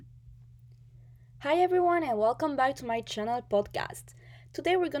Hi everyone and welcome back to my channel podcast.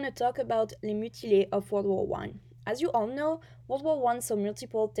 Today we're going to talk about les mutilés of World War One. As you all know, World War One saw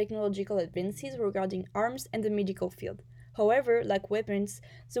multiple technological advances regarding arms and the medical field. However, like weapons,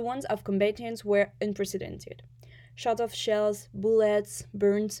 the ones of combatants were unprecedented. Short of shells, bullets,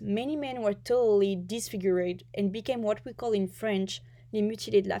 burns, many men were totally disfigured and became what we call in French les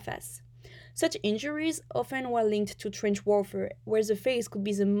mutilés de la face. Such injuries often were linked to trench warfare, where the face could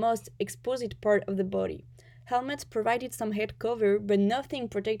be the most exposed part of the body. Helmets provided some head cover, but nothing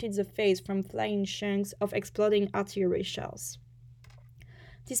protected the face from flying chunks of exploding artillery shells.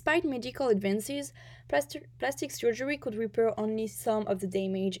 Despite medical advances, plastic surgery could repair only some of the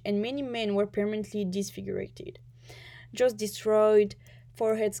damage, and many men were permanently disfigured. Jaws destroyed,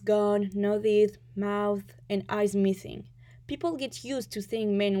 foreheads gone, noses, mouth, and eyes missing. People get used to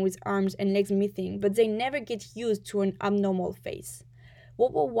seeing men with arms and legs missing, but they never get used to an abnormal face.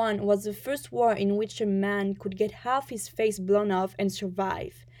 World War One was the first war in which a man could get half his face blown off and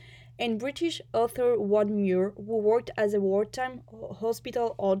survive. And British author Ward Muir, who worked as a wartime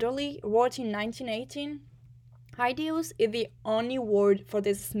hospital orderly, wrote in 1918, "Hideous is the only word for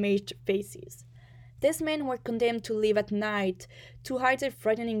these smashed faces." These men were condemned to live at night to hide their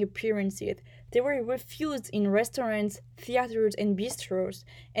frightening appearances. They were refused in restaurants, theaters, and bistros,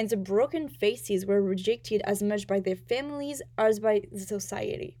 and the broken faces were rejected as much by their families as by the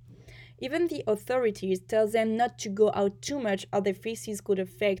society. Even the authorities tell them not to go out too much or their faces could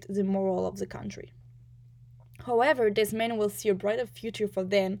affect the morale of the country. However, these men will see a brighter future for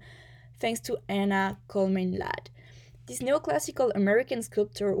them thanks to Anna Coleman Ladd. This neoclassical American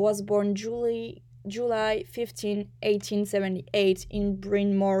sculptor was born July 15, 1878, in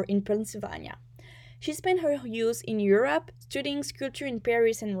Bryn Mawr in Pennsylvania. She spent her youth in Europe, studying sculpture in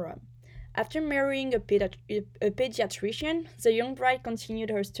Paris and Rome. After marrying a pediatrician, the young bride continued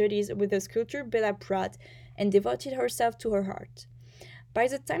her studies with the sculptor Bella Pratt and devoted herself to her art. By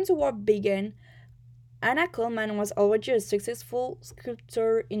the time the war began, Anna Coleman was already a successful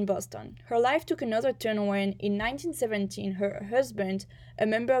sculptor in Boston. Her life took another turn when, in 1917, her husband, a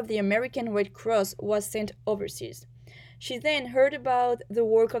member of the American Red Cross, was sent overseas. She then heard about the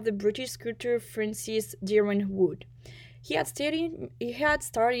work of the British sculptor Francis Derwent Wood. He had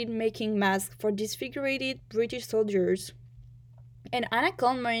started making masks for disfigured British soldiers, and Anna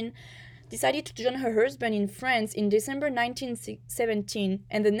Coleman decided to join her husband in France in December 1917,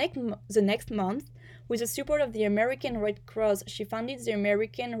 and the next month, with the support of the American Red Cross, she founded the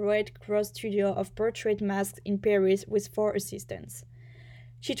American Red Cross Studio of Portrait Masks in Paris with 4 assistants.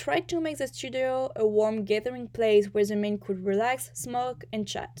 She tried to make the studio a warm gathering place where the men could relax, smoke, and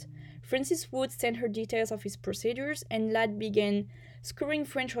chat. Francis Wood sent her details of his procedures, and Ladd began scouring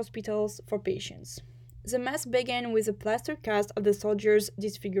French hospitals for patients. The mask began with a plaster cast of the soldier's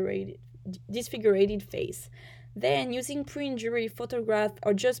disfigured face. Then, using pre-injury photographs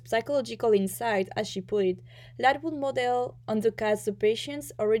or just psychological insight, as she put it, Ladd would model on the cast the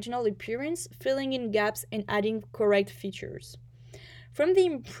patient's original appearance, filling in gaps and adding correct features. From the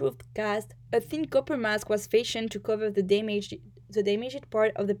improved cast, a thin copper mask was fashioned to cover the damaged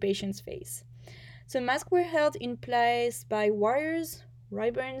part of the patient's face. The masks were held in place by wires,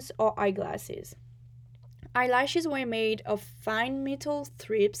 ribbons, or eyeglasses. Eyelashes were made of fine metal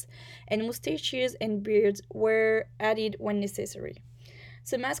strips, and mustaches and beards were added when necessary.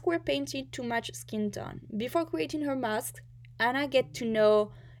 The masks were painted to match skin tone. Before creating her mask, Anna get to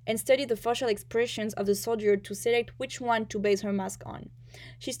know and study the facial expressions of the soldier to select which one to base her mask on.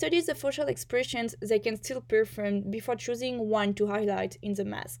 She studies the facial expressions they can still perform before choosing one to highlight in the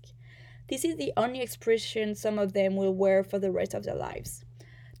mask. This is the only expression some of them will wear for the rest of their lives.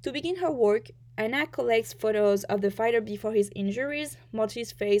 To begin her work, Anna collects photos of the fighter before his injuries, molds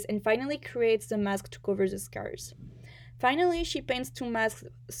his face, and finally creates the mask to cover the scars. Finally, she paints two masks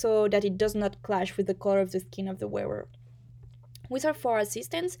so that it does not clash with the color of the skin of the wearer. With her 4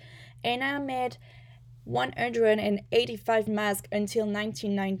 assistants, Anna made 185 masks until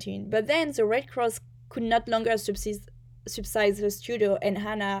 1919, but then the Red Cross could not longer subsidize the studio and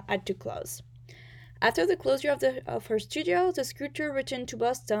Anna had to close. After the closure of her studio, the sculptor returned to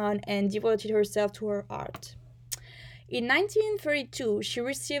Boston and devoted herself to her art. In 1932, she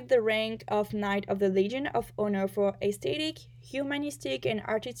received the rank of Knight of the Legion of Honor for aesthetic, humanistic, and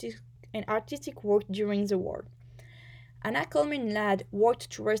artistic work during the war. Anna Coleman Ladd worked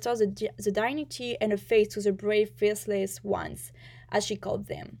to restore the dignity and a face to the brave, faceless ones, as she called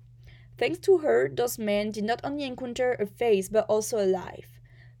them. Thanks to her, those men did not only encounter a face but also a life.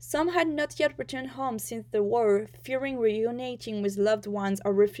 Some had not yet returned home since the war, fearing reuniting with loved ones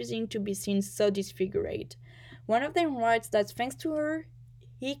or refusing to be seen so disfigured. One of them writes that thanks to her,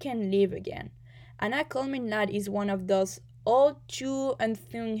 he can live again. Anna Coleman Ladd is one of those all too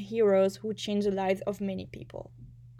unsung heroes who changed the lives of many people.